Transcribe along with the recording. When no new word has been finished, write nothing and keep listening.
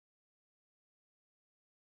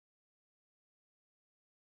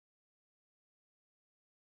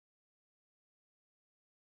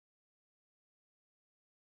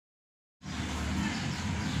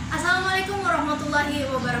warahmatullahi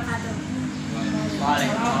wabarakatuh.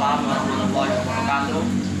 Waalaikumsalam warahmatullahi wabarakatuh.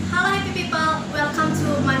 Hello happy people, welcome to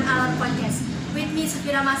Alor podcast. With me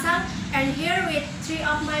Safira Masang and here with three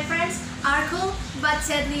of my friends are cool but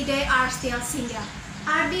sadly they are still single.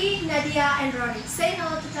 Ardi, Nadia and Rory. Say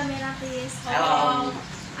hello to camera please. Hello.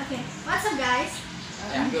 Okay, what's up guys?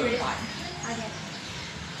 I'm good. Okay.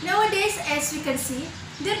 Nowadays, as we can see,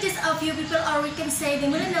 there are just a few people, or we can say the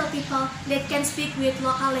millennial people, that can speak with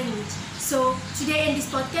local language. So today in this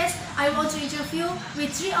podcast, I want to interview with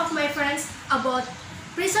three of my friends about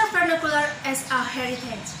preserve vernacular as a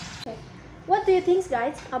heritage. Okay. What do you think,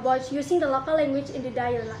 guys, about using the local language in the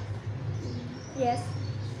daily life? Yes.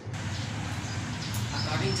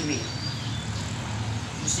 According to me,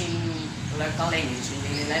 using local language in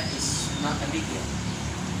daily life is not a big deal.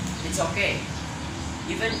 It's okay.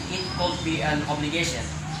 Even it could be an obligation.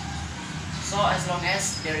 So as long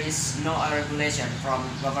as there is no regulation from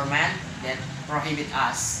government that prohibit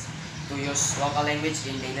us to use local language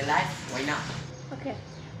in daily life, why not? Okay.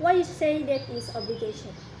 Why you say that is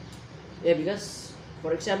obligation? Yeah, because,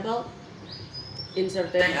 for example, in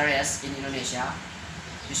certain Areas in Indonesia,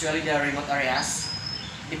 usually the remote areas,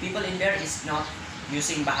 the people in there is not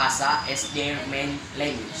using Bahasa as their main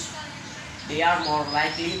language. They are more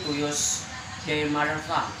likely to use their mother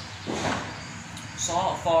tongue. So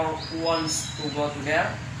for who wants to go to there,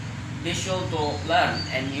 they should to learn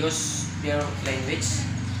and use their language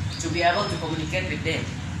to be able to communicate with them.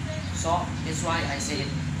 So that's why I say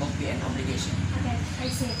it could be an obligation. Okay, I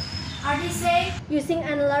see. Ardi say using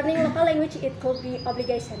and learning local language it could be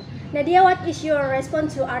obligation. Nadia, what is your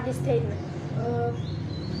response to Ardi's statement?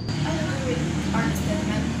 I agree with our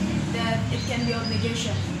statement that it can be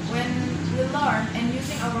obligation. When we learn and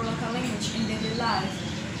using our local language in daily life,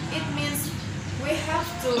 it means we have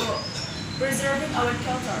to preserving our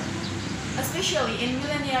culture, especially in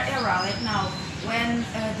millennial era like now, when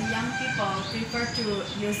the young people prefer to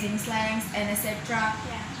using slangs and etc.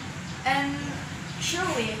 Yeah. And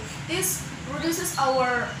surely this reduces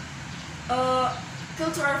our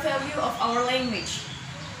cultural value of our language.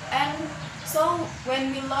 And so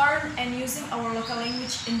when we learn and using our local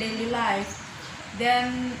language in daily life,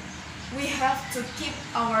 then we have to keep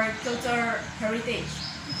our cultural heritage.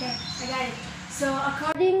 Okay, I got it. So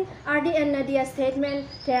according Ardi and Nadia's statement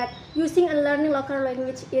that using and learning local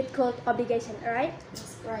language it called obligation, right?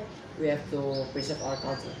 That's right. we have to preserve our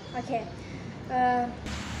culture. Okay.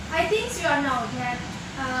 I think you all know that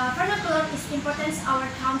vernacular is important to our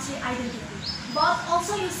country identity. But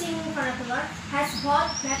also using vernacular has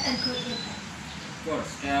both bad and good impact. Of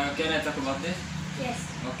course. Can I talk about this? Yes.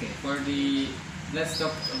 Okay. Let's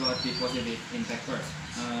talk about the positive impact first.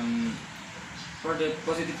 For the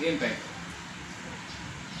positive impact,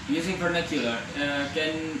 using vernacular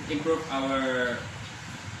can improve our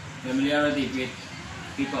familiarity with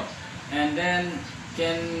people, and then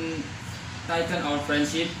can tighten our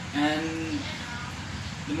friendship, and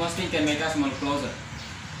the most thing can make us more closer.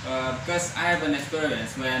 Because I have an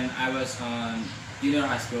experience when I was on junior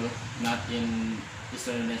high school, not in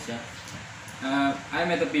Eastern Indonesia. I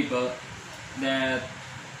met the people that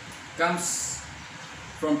comes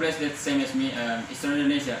from place that's same as me, Eastern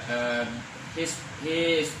Indonesia. He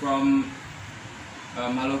is from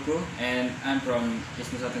Maluku and I'm from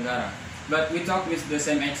East Nusa Tenggara. But we talk with the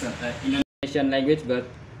same accent, Indonesian language, but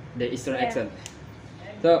the Eastern Yeah. accent.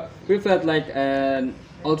 So we felt like an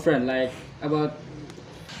old friend, like about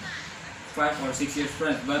 5 or 6 years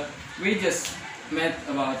friends. But we just met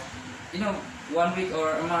about 1 week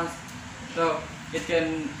or a month. So it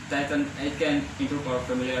can improve our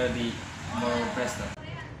familiarity more faster.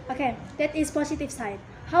 Okay, that is positive side.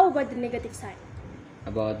 How about the negative side?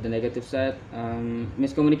 About the negative side,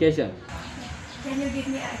 miscommunication. Can you give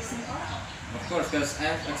me an example? Of course, because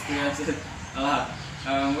I've experienced it a lot.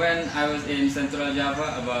 When I was in Central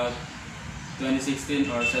Java about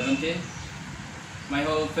 2016 or 17, my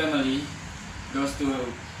whole family goes to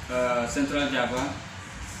Central Java.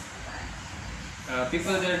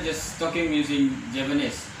 People there just talking using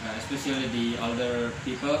Japanese, especially the older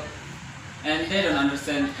people, and they don't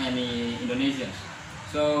understand any Indonesian.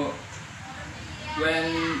 So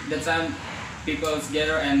when the time people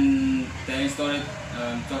gather and telling story,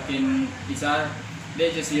 talking each other,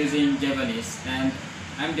 they just using Japanese, and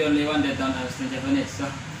I'm the only one that don't understand Japanese.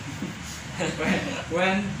 So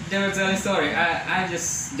when they were telling story, I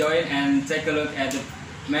just join and take a look at the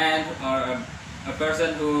man or a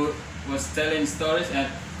person who was telling stories,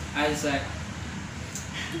 and I just like,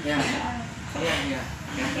 yeah.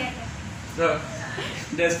 Okay. So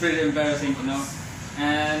that's pretty embarrassing,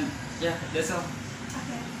 and yeah, that's all.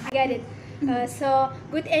 Okay, I get it. So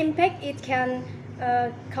good impact it can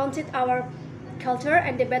counted our culture,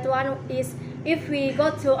 and the bad one is if we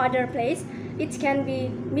go to other place, it can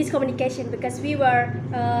be miscommunication because we were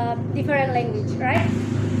different language, right?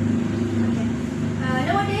 Okay.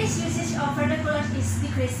 Nowadays, usage of vernaculars is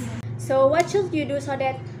decreasing. So what should you do so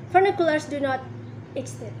that vernaculars do not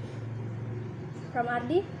exist? From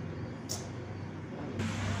Ardi?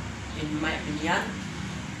 In my opinion,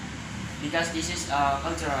 because this is a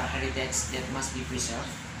cultural heritage that must be preserved,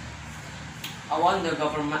 I want the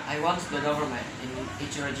government in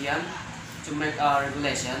each region to make a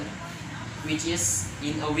regulation, which is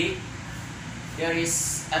in a week there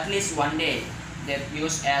is at least one day that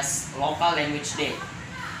used as local language day,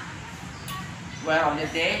 where on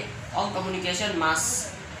that day all communication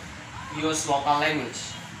must use local language,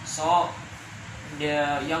 so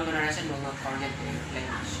the young generation will not forget their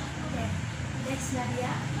language. Okay. Next,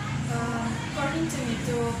 Nadia. According to me,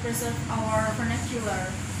 to preserve our vernacular,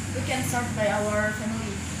 we can start by our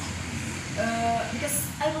family. Because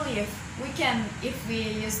I believe we can if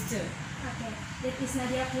we used to. Okay. That is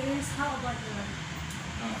Nadia opinions. How about you?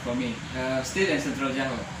 For me, still in Central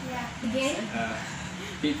Java, Yeah. Again?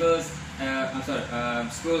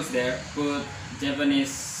 schools there put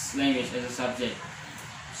Japanese language as a subject.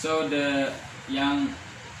 So the young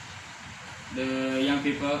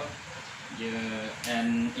people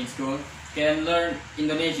and in school can learn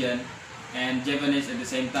Indonesian and Japanese at the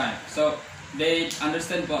same time. So they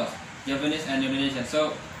understand both Japanese and Indonesian.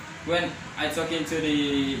 So when I talking to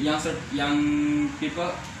the young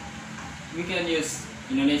people, we can use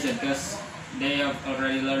Indonesian because they have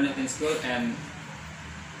already learned it in school and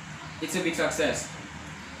it's a big success.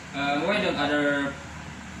 Why don't other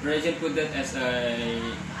region put that as a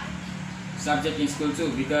subject in school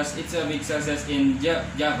too? Because it's a big success in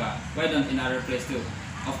Java. Why don't in other place too?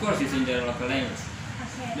 Of course, using their local language.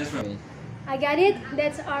 Okay. That's right. I got it.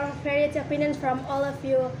 That's our various opinions from all of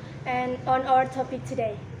you and on our topic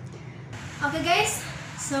today. Okay guys,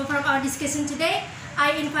 so from our discussion today,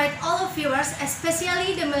 I invite all of viewers,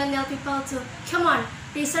 especially the millennial people, to come on,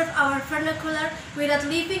 preserve our vernacular without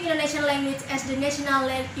leaving Indonesian language as the national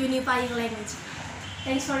unifying language.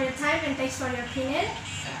 Thanks for your time and thanks for your opinion.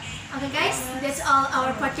 Okay guys, that's all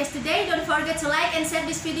our podcast today. Don't forget to like and share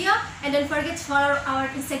this video, and don't forget to follow our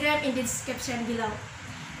Instagram in the description below.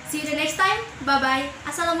 See you the next time. Bye bye.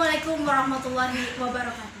 Assalamualaikum warahmatullahi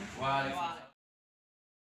wabarakatuh. Waalaikumsalam.